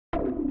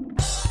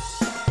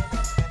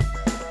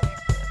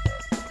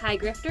Hi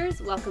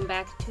Grifters, welcome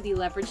back to the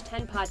Leverage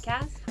 10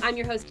 podcast. I'm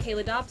your host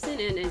Kayla Dobson,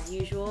 and as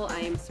usual,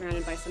 I am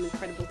surrounded by some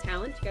incredible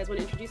talent. You guys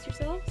want to introduce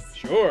yourselves?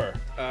 Sure.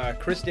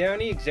 Chris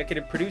Downey,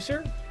 executive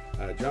producer.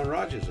 John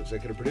Rogers,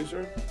 executive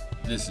producer.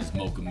 This is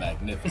Mocha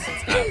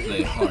Magnificence. I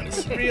play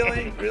Hardison.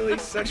 Really?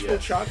 Sexual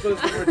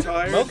chocolate is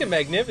retired? Mocha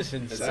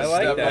Magnificence. It's I a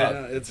like step that.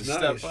 up. It's a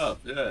nice. step up,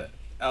 yeah.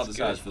 Aldis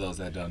Hodge, for those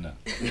that don't know.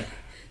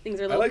 Things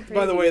are a I little like, crazy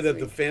by the way, this that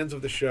the week. fans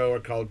of the show are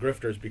called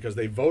Grifters because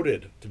they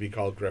voted to be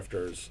called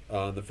Grifters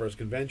on the first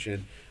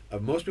convention.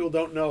 Most people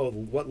don't know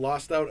what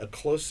lost out a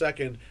close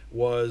second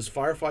was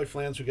Firefly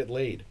Flans Who Get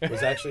Laid. It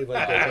was actually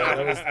like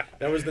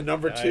that was the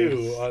number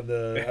two on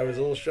the. I was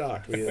a little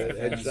shocked. We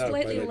edged out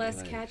Slightly by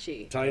less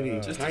catchy. tiny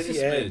Just tiny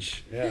a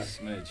edge. smidge. Yeah.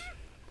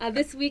 Smidge.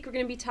 This week we're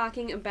going to be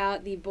talking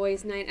about the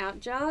Boys Night Out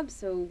job.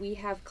 So we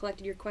have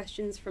collected your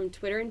questions from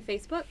Twitter and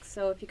Facebook.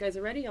 So if you guys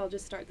are ready, I'll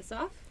just start this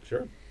off.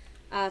 Sure.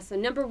 So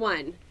number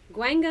one,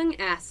 Guangung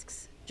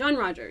asks, John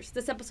Rogers,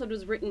 this episode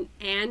was written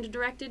and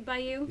directed by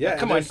you? Yeah.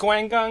 Come and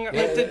on, Guangung.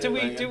 yeah,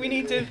 Do we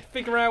need to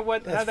figure out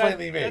what? That's how that,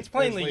 plainly me. That's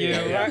plainly That's you.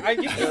 plainly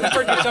me, yeah. You've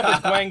referred to yourself as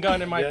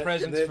Guangung in my Yeah,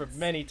 presence for it's-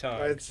 many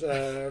times.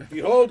 It's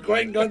behold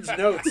Guangung's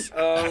notes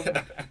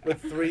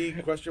with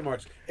 3 question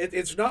marks.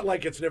 It's not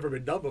like it's never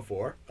been done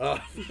before.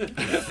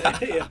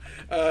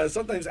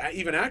 Sometimes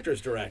even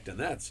actors direct, and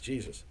that's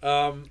Jesus.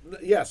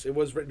 Yes, it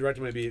was written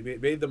directed by me.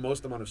 It made the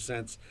most amount of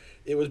sense.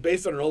 It was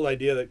based on an old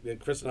idea that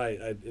Chris and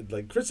I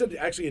Chris had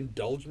actually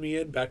indulged me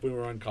in back when we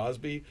were on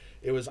Cosby.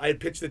 I had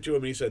pitched it to him,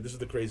 and he said, "This is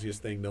the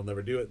craziest thing. They'll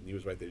never do it." And he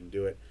was right; they didn't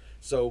do it.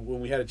 So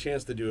when we had a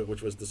chance to do it,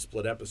 which was the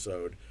split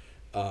episode.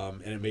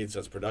 And it made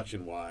sense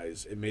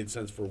production-wise. It made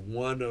sense for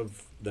one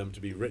of them to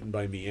be written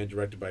by me and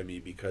directed by me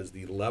because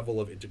the level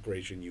of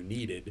integration you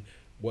needed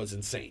was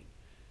insane.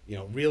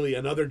 Really,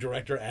 another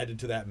director added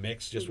to that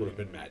mix just would have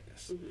been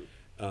madness.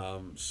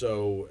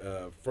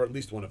 So for at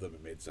least one of them,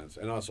 it made sense.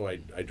 And also, I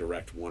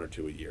direct 1 or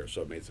 2 a year,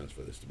 so it made sense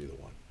for this to be the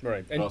one.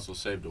 Right. It also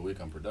saved a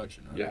week on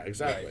production, right? Yeah,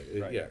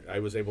 exactly. Right. Yeah, I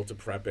was able to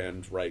prep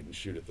and write and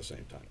shoot at the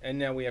same time. And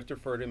now we have to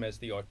refer to him as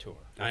the auteur.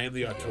 I am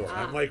the auteur.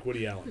 I'm like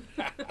Woody Allen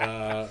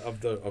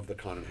of the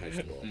Conan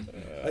Heist world.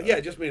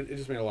 It just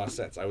made a lot of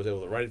sense. I was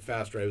able to write it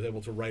faster. I was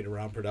able to write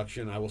around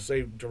production. I will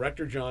say,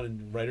 director John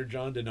and writer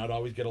John did not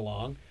always get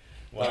along.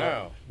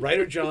 Wow.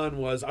 Writer John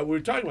was. We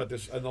were talking about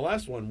this in the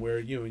last one where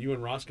you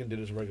and Roskin did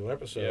as a regular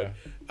episode.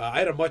 Yeah. I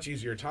had a much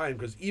easier time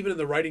because even in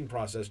the writing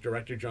process,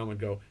 director John would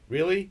go,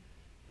 "Really?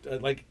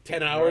 Like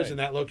 10 hours Right. in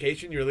that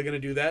location? You're really going to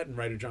do that?" And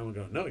writer John would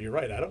go, "No, you're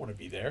right. I don't want to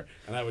be there."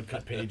 And I would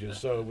cut pages.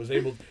 So it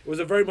was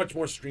a very much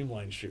more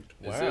streamlined shoot.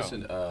 Is this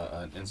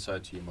an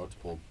insight to your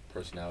multiple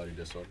personality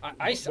disorder?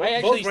 I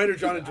actually, Both writer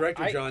John and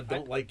director I- John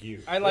don't like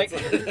you. I like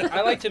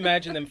to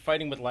imagine them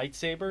fighting with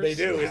lightsabers. They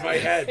do in my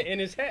head. In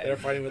his head. They're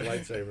fighting with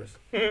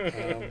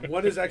lightsabers.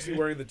 One is actually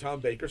wearing the Tom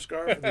Baker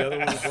scarf, and the other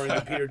one is wearing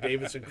the Peter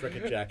Davison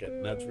cricket jacket.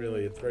 And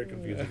it's very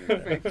confusing.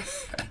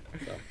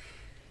 So.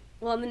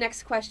 Well, and the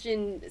next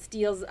question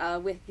deals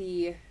with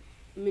the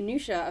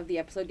minutia of the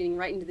episode, getting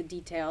right into the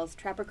details.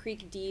 Trapper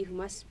Creek D, who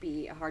must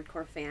be a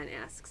hardcore fan,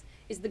 asks,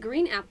 is the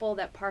green apple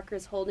that Parker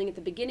is holding at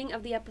the beginning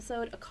of the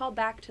episode a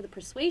callback to the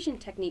persuasion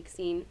technique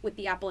scene with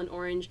the apple and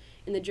orange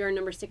in the juror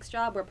number 6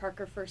 job where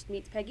Parker first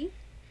meets Peggy?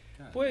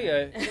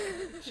 Boy,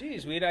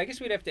 geez, I guess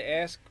we'd have to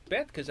ask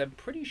Beth because I'm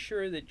pretty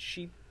sure that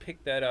she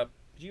picked that up.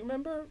 Do you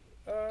remember,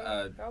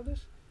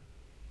 Aldis?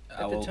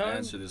 I will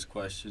answer this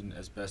question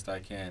as best I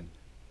can.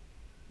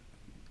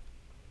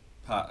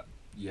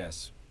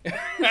 Yes.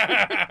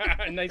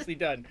 Nicely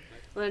done.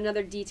 Well,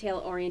 another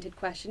detail-oriented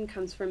question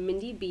comes from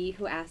Mindy B,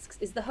 who asks,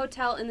 is the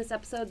hotel in this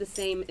episode the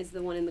same as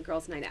the one in the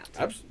Girls' Night Out?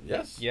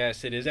 Yes.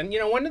 Yes, it is. And,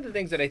 one of the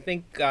things that I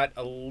think got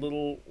a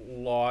little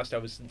lost, I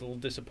was a little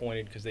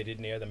disappointed because they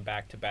didn't air them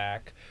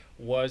back-to-back,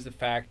 was the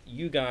fact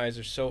you guys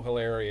are so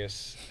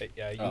hilarious.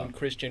 You and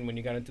Christian, when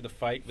you got into the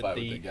fight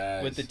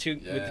with the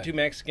two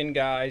Mexican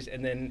guys,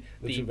 and then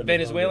the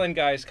Venezuelan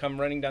guys come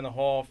running down the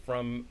hall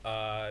from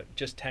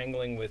just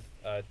tangling with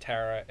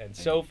Tara and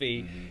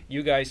Sophie. Mm-hmm.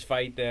 You guys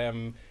fight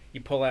them. You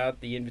pull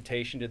out the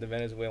invitation to the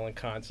Venezuelan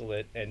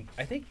consulate, and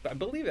I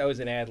believe that was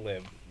an ad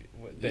lib.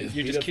 That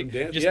you just beat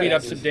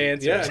up some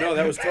dancers. Yeah, no,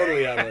 that was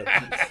totally ad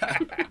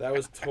libbed. That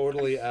was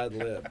totally ad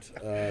libbed.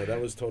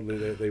 That was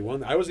totally they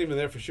won. I wasn't even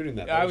there for shooting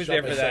that. I was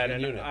there for that,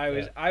 and unit.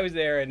 I was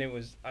there, and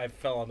I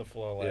fell on the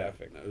floor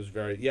laughing. It was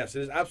yes,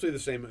 it is absolutely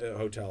the same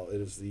hotel. It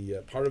is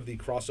the part of the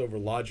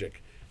crossover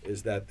logic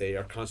is that they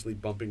are constantly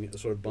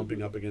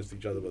bumping up against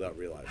each other without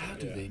realizing. How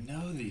do they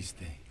know these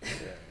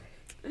things?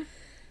 Yeah.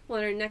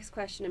 Well, our next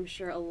question, I'm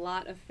sure a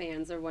lot of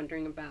fans are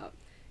wondering about.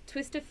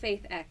 Twist of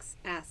Faith X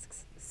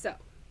asks, so,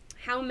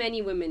 how many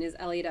women is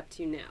Elliot up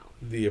to now?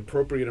 The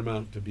appropriate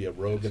amount to be a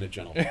rogue and a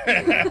gentleman.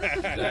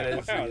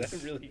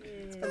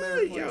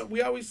 Yeah,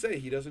 we always say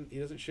he doesn't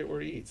shit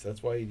where he eats.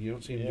 That's why you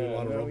don't see him doing a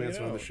lot of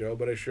romancing on the show.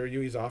 But I assure you,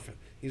 he's off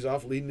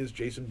leading his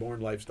Jason Bourne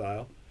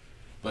lifestyle.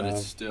 But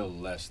it's still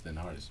less than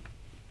Hardison.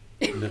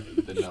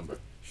 The number.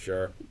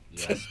 Sure.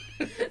 Yes.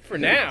 For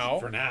now.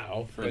 For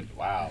now.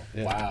 Wow.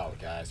 Yeah. Wow,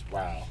 guys.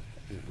 Wow.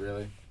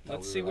 Really?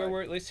 Let's see where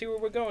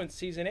we're going.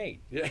 Season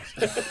 8. Yeah.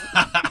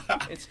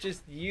 It's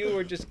just you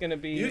are just going to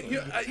be.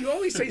 You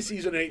only say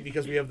season 8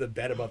 because we have the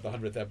bet about the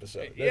 100th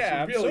episode.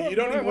 Yeah, really. You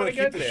don't even want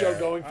to keep the show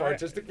going for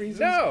artistic reasons.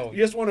 No, you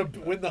just want to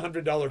win the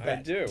 $100 bet.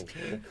 I do.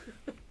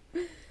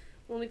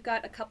 Well, we've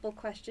got a couple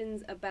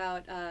questions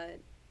about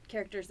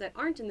characters that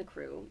aren't in the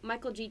crew.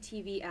 Michael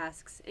GTV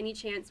asks, any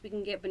chance we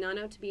can get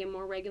Bonanno to be a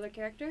more regular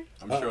character?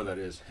 I'm sure that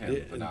is him,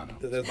 Bonanno.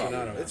 That's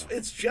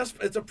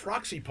Bonanno. It's a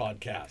proxy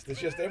podcast. It's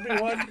just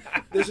everyone.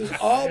 This is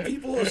all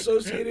people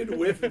associated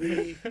with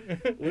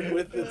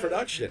the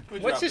production.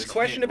 What's this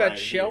question about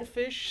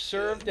shellfish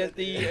served at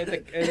the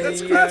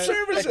That's craft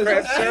services.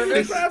 Craft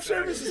service. Craft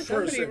services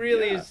Somebody person.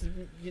 really is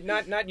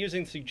not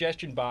using the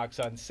suggestion box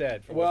on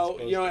set. Well,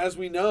 as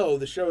we know,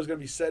 the show is going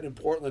to be set in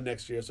Portland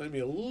next year, so it's going to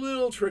be a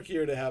little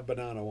trickier to have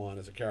Bonanno on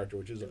as a character,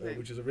 which is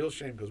a real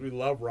shame because we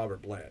love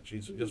Robert Blanche.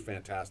 He's just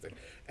fantastic,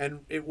 and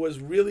it was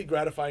really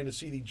gratifying to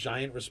see the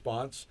giant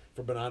response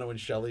for Bonanno and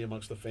Shelley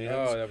amongst the fans.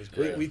 Oh, that was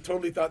great. We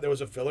totally thought there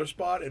was a filler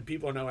spot, and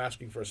people are now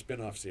asking for a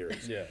spin-off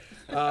series. Yeah.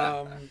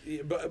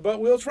 But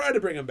we'll try to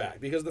bring him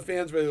back because the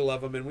fans really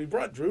love him, and we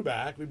brought Drew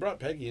back, we brought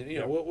Peggy,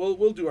 and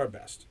we'll do our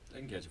best. They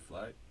can catch a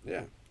flight.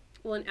 Yeah.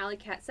 Well, and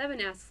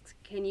AlleyCat7 asks,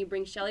 can you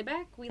bring Shelley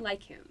back? We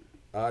like him.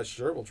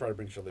 Sure, we'll try to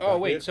bring Shelley back. Oh,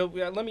 wait, so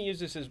let me use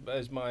this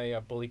as my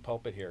bully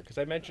pulpit here, because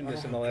I mentioned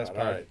this in the last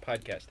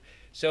podcast.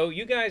 So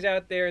you guys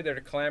out there that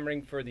are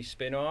clamoring for the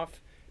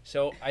spin-off,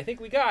 so I think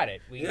we got it.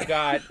 We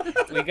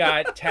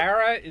got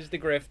Tara is the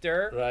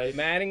grifter, right.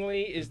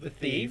 Mattingly is the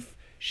thief.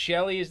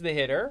 Shelley is the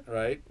hitter.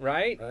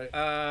 Right.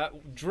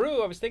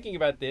 Drew, I was thinking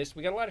about this.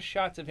 We got a lot of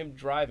shots of him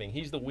driving.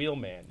 He's the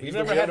wheelman. We've He's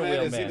never had a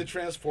wheelman. Is he the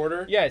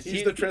transporter? Yes.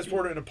 He's the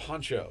transporter in a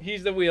poncho.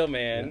 He's the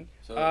wheelman. Yeah.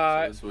 So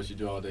that's what you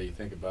do all day. You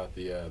think about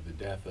the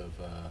death of...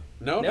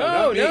 No,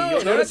 not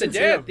the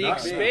death. The Not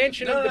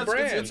expansion of the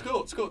brand. It's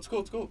cool.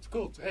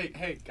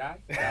 Hey, guy.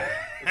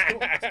 It's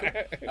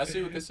cool. I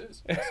see what this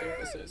is.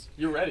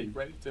 You're ready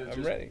to...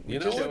 I'm ready. You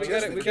know what? We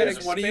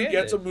gotta one of you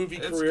gets a movie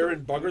career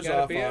and buggers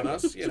off on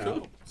us, you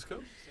know. It's cool.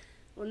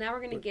 Well, now we're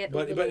going to get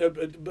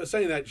But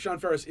saying that, Sean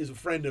Ferris is a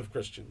friend of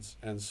Christian's,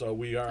 and so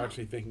we are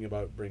actually thinking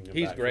about bringing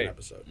him back for an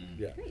episode.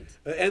 Mm-hmm. Yeah. Great.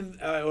 And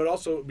I would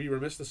also be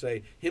remiss to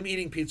say, him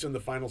eating pizza in the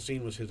final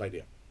scene was his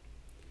idea.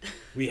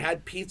 We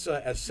had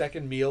pizza as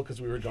second meal because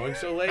we were going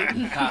so late,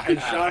 and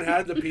Sean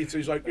had the pizza.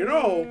 He's like,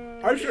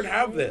 I should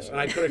have this, and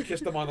I could have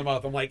kissed him on the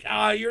mouth. I'm like,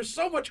 you're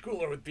so much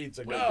cooler with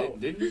pizza. Go.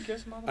 Didn't you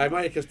kiss him on the mouth? I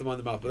might have kissed him on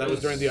the mouth, but that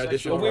was during the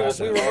audition. Well,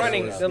 we were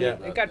running. Yeah.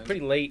 It got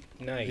pretty late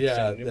night. Yeah,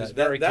 so it was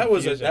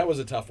that was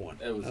a tough one.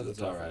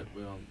 It's all right.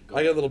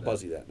 I got a little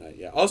buzzy that night.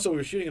 Yeah. Also, we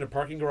were shooting in a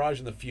parking garage,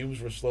 and the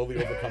fumes were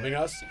slowly overcoming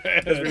us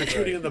because we were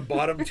shooting in the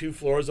bottom 2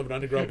 floors of an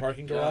underground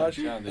parking garage,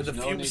 and the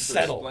fumes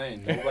settled.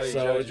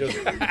 So it just.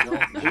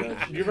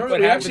 You remember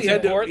we actually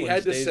had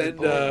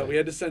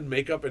to send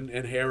makeup and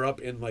hair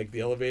up in like the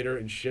elevator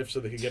in shifts so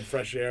they could get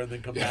fresh air and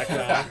then come back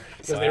down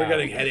because they were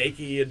getting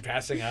headachy and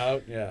passing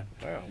out. Yeah.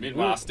 Wow.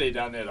 Meanwhile, I stayed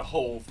down there the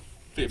whole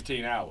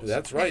 15 hours.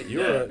 That's right.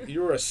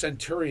 You were a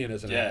centurion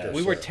as an actor.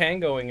 We were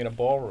tangoing in a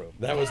ballroom.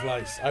 That was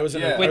nice. I was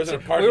in a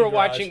parking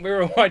garage. We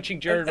were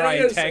watching Jared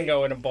Ryan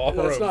tango in a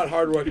ballroom. That's not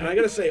hard work. And I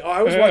got to say,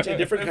 I was watching a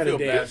different kind of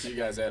dance. I don't feel bad for you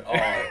guys at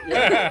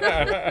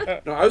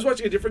all. No, I was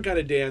watching a different kind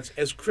of dance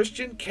as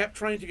Christian kept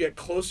trying to get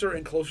closer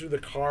and closer to the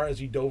car as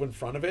he dove in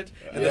front of it,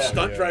 and the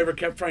stunt driver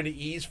kept trying to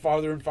ease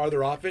farther and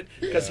farther off it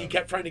because he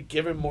kept trying to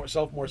give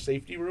himself more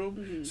safety room.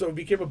 Mm-hmm. So it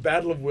became a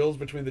battle of wills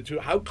between the two.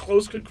 How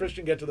close could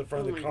Christian get to the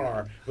front of the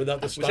car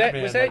without the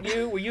stuntman? Was that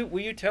you? Were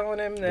you telling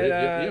him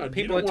that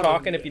people are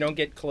talking if you don't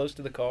get close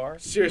to the car?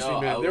 Seriously,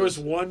 man, there was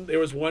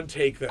one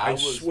take that I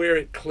swear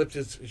it clipped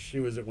his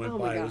shoe as it went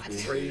by. It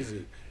was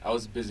crazy. I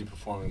was busy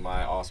performing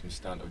my awesome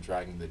stunt of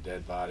dragging the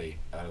dead body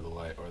out of the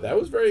way. That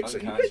was very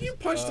exciting. You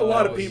punched a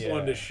lot of people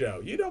on this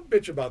show. You don't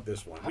bitch about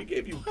this one. We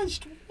gave you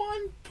punched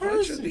one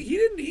person. He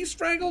didn't. He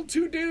strangled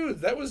 2 dudes.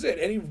 That was it.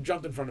 And he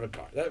jumped in front of a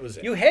car. That was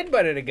it. You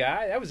headbutted a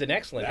guy. That was an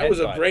excellent. That was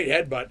a great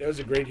headbutt. That was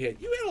a great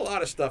hit. You had a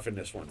lot of stuff in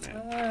this one,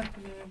 man.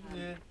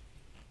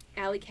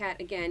 Alley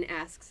Cat again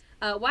asks,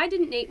 why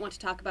didn't Nate want to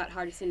talk about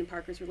Hardison and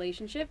Parker's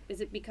relationship?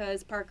 Is it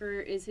because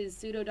Parker is his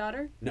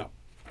pseudo-daughter? No.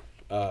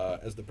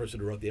 As the person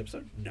who wrote the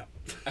episode, no.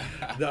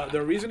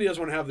 The reason he doesn't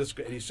want to have this,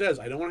 and he says,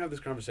 I don't want to have this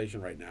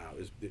conversation right now,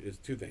 is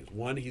 2 things.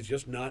 One, he's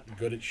just not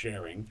good at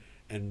sharing,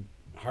 and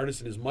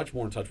Hardison is much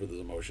more in touch with his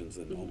emotions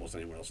than almost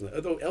anyone else.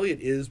 Although Elliot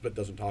is, but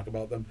doesn't talk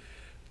about them.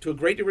 To a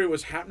great degree, what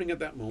was happening at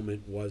that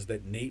moment was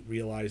that Nate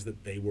realized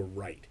that they were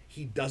right.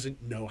 He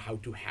doesn't know how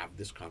to have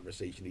this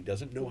conversation. He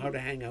doesn't know how to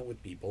hang out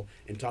with people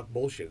and talk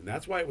bullshit. And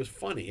that's why it was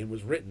funny and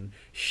was written.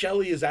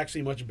 Shelley is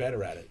actually much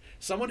better at it.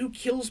 Someone who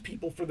kills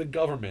people for the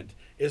government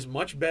is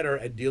much better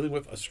at dealing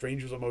with a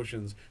stranger's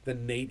emotions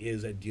than Nate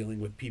is at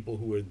dealing with people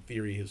who are, in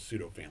theory, his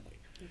pseudo-family.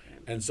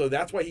 Okay. And so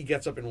that's why he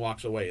gets up and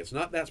walks away. It's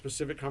not that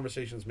specific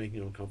conversation that's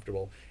making him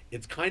uncomfortable.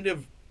 It's kind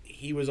of,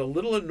 he was a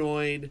little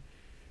annoyed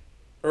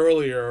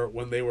earlier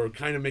when they were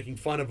kind of making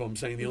fun of him,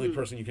 saying the only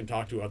person you can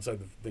talk to outside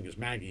the thing is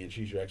Maggie and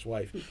she's your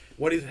ex-wife.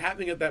 What is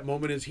happening at that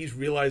moment is he's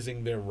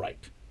realizing they're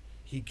right.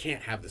 he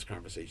can't have this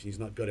conversation. He's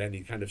not good at it, and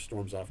he kind of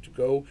storms off to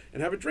go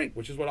and have a drink,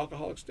 which is what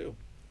alcoholics do.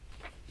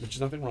 Which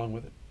is nothing wrong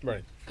with it.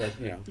 Right. But,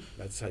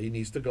 that's how he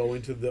needs to go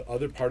into the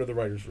other part of the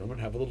writer's room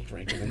and have a little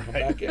drink and then come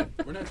back in.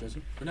 We're not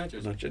judging. We're not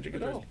judging. Not judging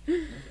at all.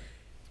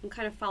 I'm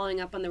kind of following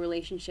up on the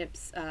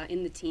relationships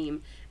in the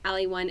team.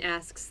 Allie1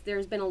 asks,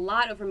 there's been a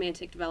lot of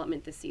romantic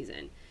development this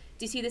season.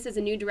 Do you see this as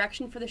a new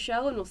direction for the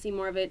show and we'll see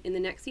more of it in the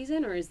next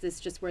season, or is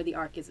this just where the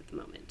arc is at the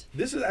moment?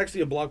 This is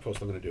actually a blog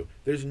post I'm going to do.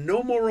 There's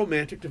no more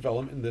romantic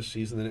development in this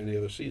season than any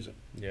other season.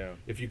 Yeah.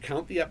 If you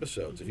count the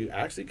episodes, if you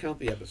actually count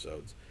the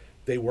episodes,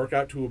 they work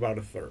out to about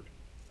a third,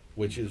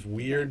 which is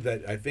weird.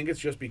 That I think it's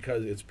just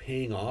because it's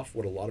paying off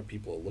what a lot of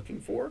people are looking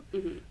for.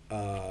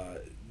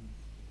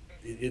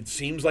 It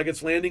seems like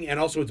it's landing, and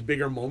also it's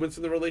bigger moments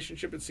in the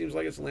relationship. It seems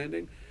like it's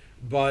landing,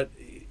 but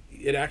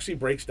it actually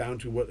breaks down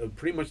to what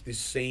pretty much the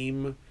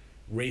same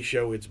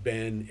ratio it's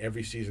been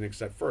every season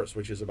except first,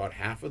 which is about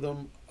half of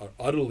them are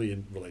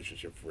utterly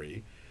relationship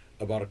free,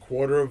 about a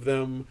quarter of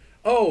them,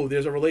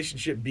 there's a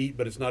relationship beat,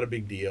 but it's not a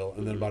big deal,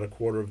 and then about a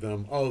quarter of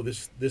them,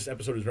 this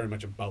episode is very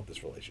much about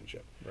this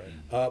relationship.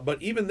 Right.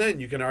 But even then,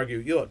 you can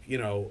argue, look,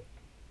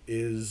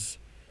 is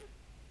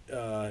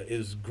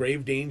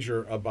Grave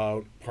Danger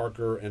about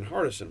Parker and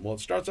Hardison? Well, it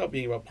starts out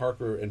being about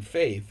Parker and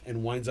Faith,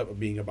 and winds up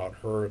being about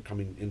her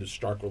coming into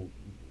stark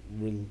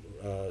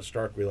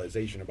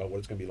realization about what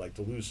it's going to be like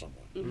to lose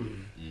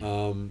someone.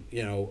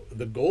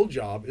 The Gold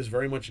Job is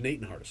very much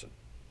Nate and Hardison.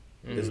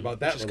 It's about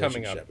that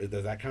relationship.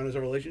 Does that count as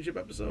a relationship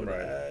episode?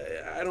 Right.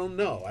 I don't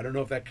know. I don't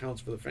know if that counts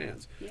for the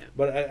fans. Yeah.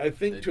 But I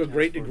think It to a counts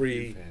great for a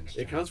degree, few fans,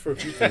 it John. counts for a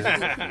few fans.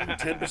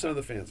 10% of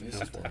the fans it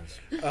counts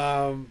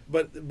for.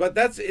 But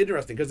that's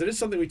interesting because it is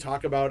something we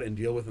talk about and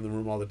deal with in the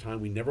room all the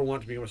time. We never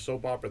want to become a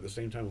soap opera. At the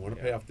same time, we want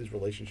to pay off these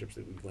relationships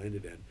that we've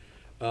landed in.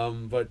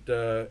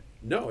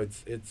 No,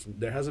 it's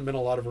there hasn't been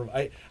a lot of room.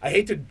 I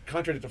hate to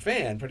contradict a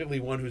fan, particularly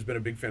one who's been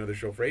a big fan of the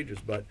show for ages,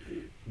 but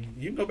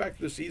you can go back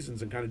to the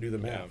seasons and kind of do the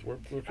math. We're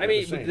kind of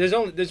the same.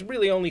 there's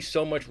really only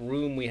so much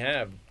room we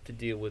have to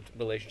deal with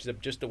relationships,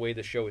 just the way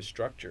the show is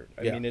structured.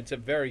 I mean, it's a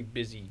very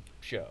busy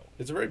show.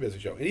 It's a very busy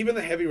show, and even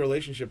the heavy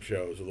relationship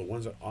shows are the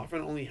ones that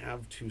often only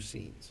have 2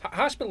 scenes.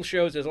 Hospital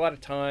shows, there's a lot of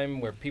time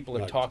where people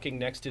are talking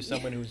next to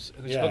someone who's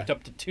hooked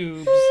up to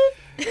tubes.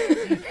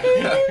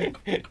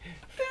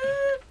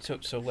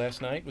 So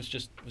last night was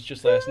just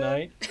last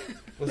night.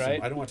 Listen,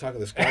 right? I don't want to talk to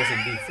this guy's in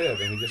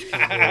B-fib, and we just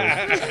can't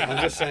really,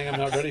 I'm just saying I'm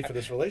not ready for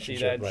this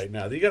relationship right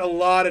now. You got a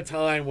lot of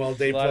time while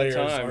day players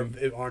are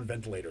on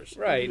ventilators.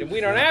 Right, and we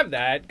don't have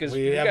that because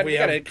we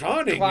got a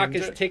clock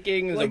is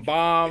ticking, there's a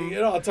bomb.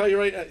 I'll tell you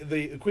right,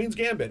 the Queen's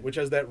Gambit, which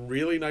has that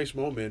really nice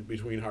moment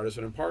between Hardison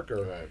and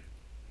Parker,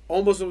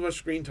 almost as much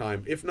screen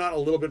time, if not a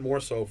little bit more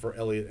so for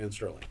Elliot and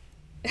Sterling.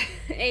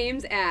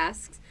 Ames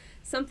asks,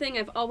 something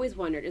I've always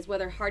wondered is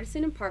whether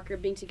Hardison and Parker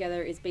being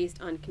together is based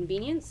on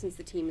convenience, since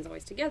the team is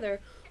always together,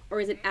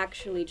 or is it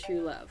actually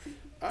true love?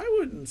 I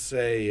wouldn't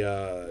say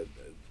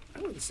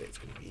it's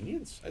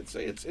convenience. I'd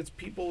say it's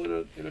people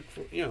in a.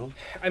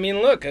 I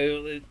mean, look,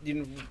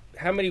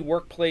 how many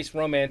workplace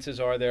romances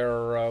are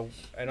there?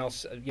 And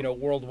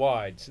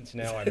worldwide. Since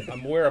now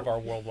I'm aware of our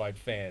worldwide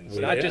fans,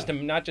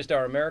 not just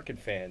our American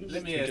fans.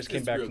 Let me who ask just came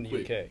this back real from the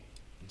quick. UK.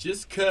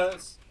 Just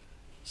 'cause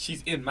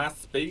she's in my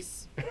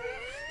space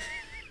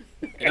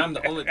and I'm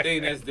the only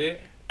thing that's there,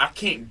 I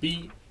can't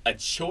be a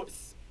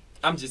choice.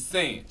 I'm just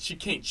saying, she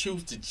can't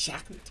choose the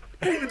chocolate.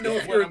 I don't even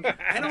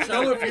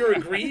know if you're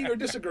agreeing or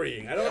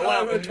disagreeing. I don't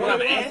know.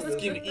 What I'm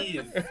asking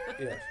is,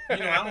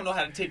 I don't know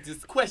how to take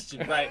this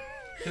question, right?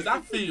 Because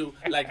I feel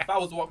like if I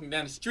was walking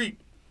down the street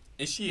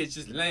and she had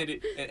just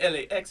landed in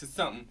LAX or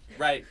something,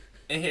 right,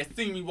 and had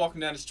seen me walking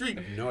down the street,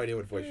 I have no idea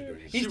what voice you're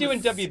doing. He's doing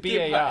skip her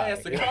WBAI.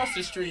 ass across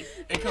the street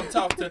and come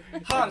talk to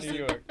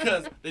Hardison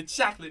because the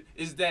chocolate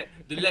is that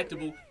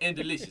delectable and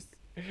delicious.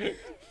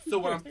 So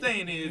what I'm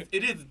saying is,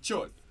 it is a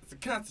choice. It's a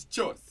conscious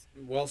choice.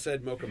 Well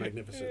said, Mocha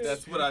Magnificence.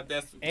 That's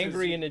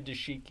Angry in a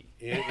dashiki.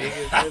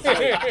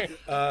 It's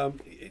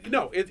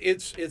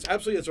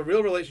absolutely, it's a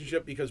real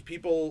relationship because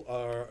people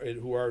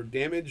who are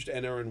damaged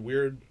and are in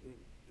weird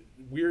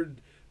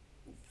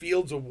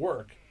fields of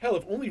work. Hell,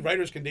 if only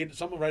writers can date,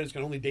 some writers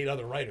can only date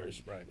other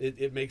writers. Right.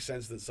 It makes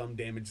sense that some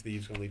damaged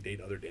thieves can only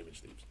date other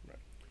damaged thieves. Right.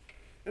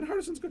 And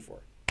Hardison's good for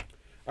it.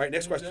 All right,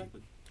 next question.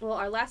 Well,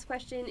 our last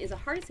question is a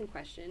Hardison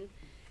question.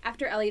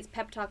 After Elliot's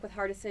pep talk with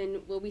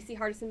Hardison, will we see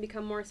Hardison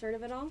become more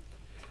assertive at all?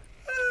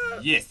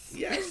 Yes.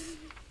 Yes.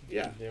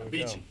 Yeah. There we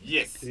Beat go. you.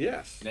 Yes.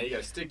 Yes. Now you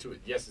gotta stick to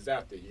it. Yes is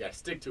out there. You gotta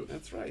stick to it.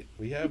 That's right.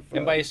 We have.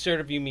 And by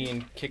assertive, you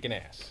mean kicking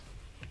ass.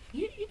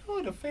 You know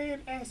what a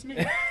fan asked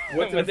me?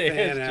 What did a they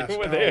fan ask ask? you?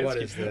 What they ask What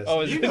you? is this? Oh,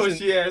 You know what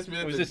she asked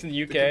me? Was this in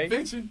the UK? The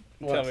convention?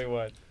 Tell me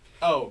what.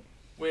 Oh,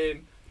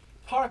 when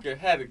Parker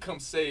had to come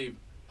save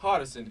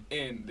Hardison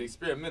in the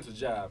experimental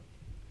job,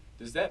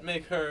 does that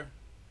make her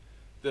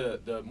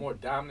the more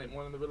dominant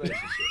one in the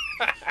relationship?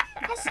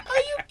 I said, are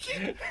you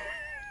kidding?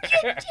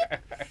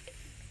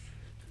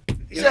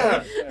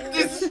 John,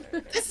 this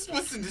is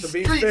what's in the To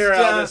be streets, fair,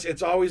 John. Aldis,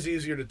 it's always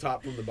easier to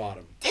top from the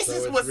bottom. This So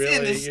is it's what's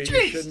in the you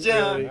streets, shouldn't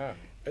John. really- Wow.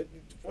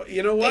 Well,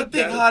 you know what?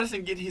 They think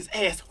Hardison get his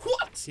ass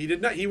whooped. He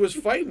did not. He was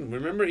fighting.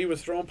 Remember, he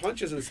was throwing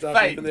punches and stuff.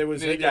 Fighting. Even there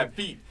was Then he got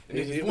beat. And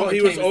then his he woman was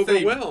came and saved him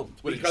overwhelmed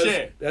with a because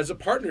chair. as a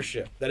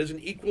partnership, that is an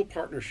equal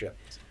partnership.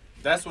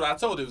 That's what I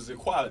told her. It was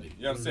equality.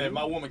 You know what I'm saying?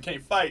 My woman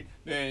can't fight,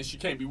 then she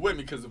can't be with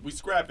me because if we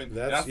scrapping, and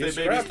I say,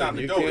 baby, it's time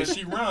to go. And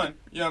she run,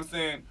 you know what I'm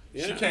saying?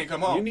 Yeah. She can't come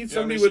home. You need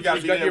know what I mean? somebody She who's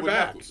gotta be got there your with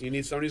back. knuckles. You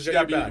need somebody who's She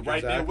got gotta your be back.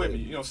 right there with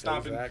Exactly. me,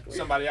 stomping Exactly.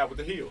 somebody out with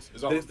the heels.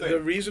 Is all I'm saying. The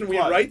reason we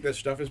Equality. write this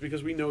stuff is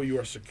because we know you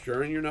are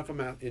secure in your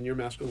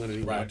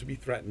masculinity, Right. not to be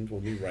threatened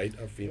when we write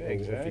a female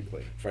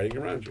Exactly. fighting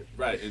around you.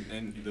 Right,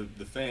 and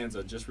the fans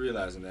are just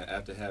realizing that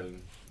after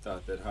having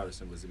thought that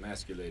Hardison was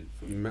emasculated.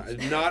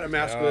 Not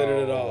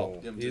emasculated at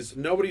all. No.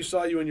 Nobody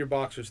saw you in your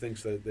boxers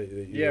thinks that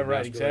you're Yeah,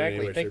 right, emasculated in exactly.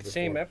 any way, Think shape, the or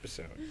same form.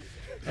 episode.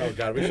 Oh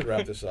God, we should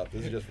wrap this up.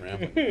 This is just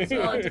rambling.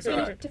 So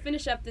Sorry. to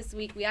finish up this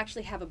week, we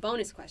actually have a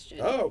bonus question.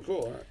 Oh,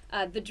 cool. All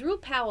right. The Drew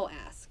Powell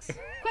asks,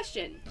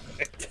 question,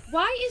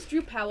 why is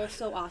Drew Powell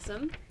so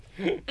awesome?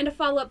 And a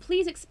follow-up,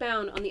 please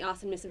expound on the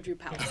awesomeness of Drew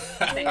Powell.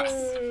 Thanks.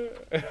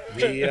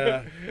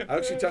 I'll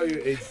actually tell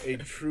you a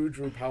true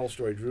Drew Powell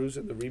story. Drew's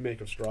in the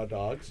remake of Straw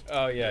Dogs.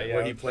 Oh, yeah.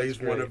 Where he that's plays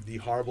one great. of the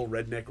horrible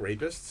redneck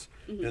rapists.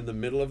 In the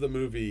middle of the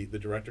movie, the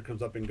director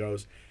comes up and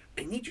goes,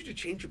 I need you to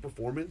change your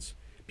performance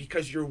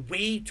because you're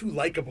way too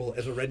likable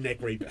as a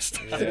redneck rapist.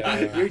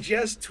 Yeah. You're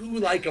just too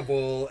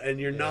likable, and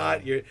you're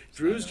not.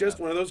 Drew's just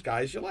one of those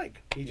guys you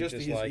like. He's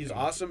like he's him.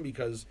 awesome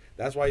because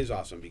that's why he's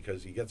awesome,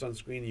 because he gets on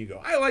screen and you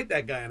go, I like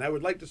that guy, and I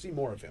would like to see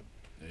more of him.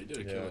 Yeah, he did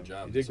a killer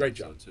job. He did a great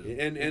job. Too.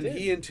 And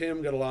he and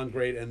Tim got along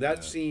great. And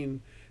that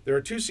scene, there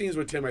are two scenes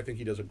with Tim I think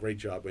he does a great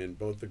job in.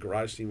 Both the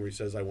garage scene where he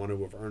says, I want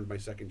to have earned my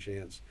second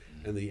chance,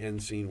 and the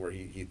end scene where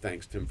he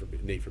thanks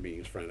Nate for being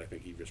his friend. I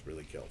think he just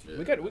really killed. Yeah.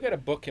 We got to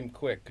book him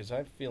quick because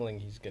I'm feeling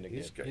he's gonna be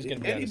on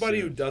the Anybody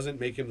who series. doesn't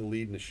make him the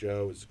lead in the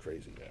show is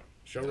crazy. Yeah.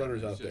 Showrunners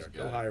he's out just there, a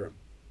go guy. hire him.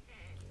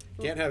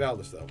 Can't have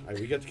Aldis though.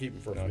 We get to keep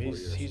him for No, 4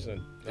 he's years. a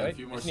Got right. a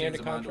few more Isn't he under scenes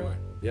in my contract? underwear.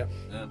 Yep.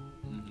 Yeah.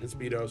 And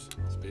Speedos.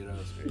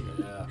 Speedos.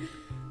 Yeah.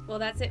 Well,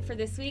 that's it for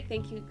this week.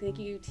 Thank you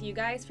to you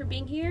guys for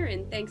being here,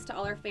 and thanks to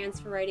all our fans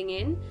for writing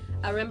in.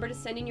 Remember to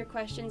send in your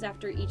questions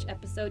after each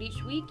episode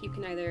each week. You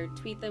can either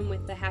tweet them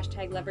with the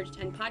hashtag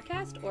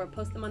Leverage10Podcast or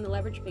post them on the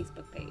Leverage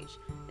Facebook page.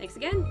 Thanks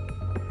again.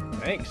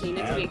 Thanks. See you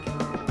next week.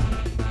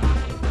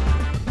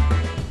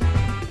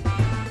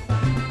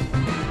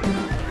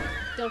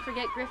 Don't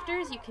forget,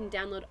 Grifters, you can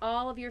download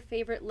all of your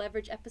favorite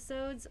Leverage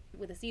episodes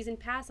with a season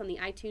pass on the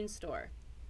iTunes Store.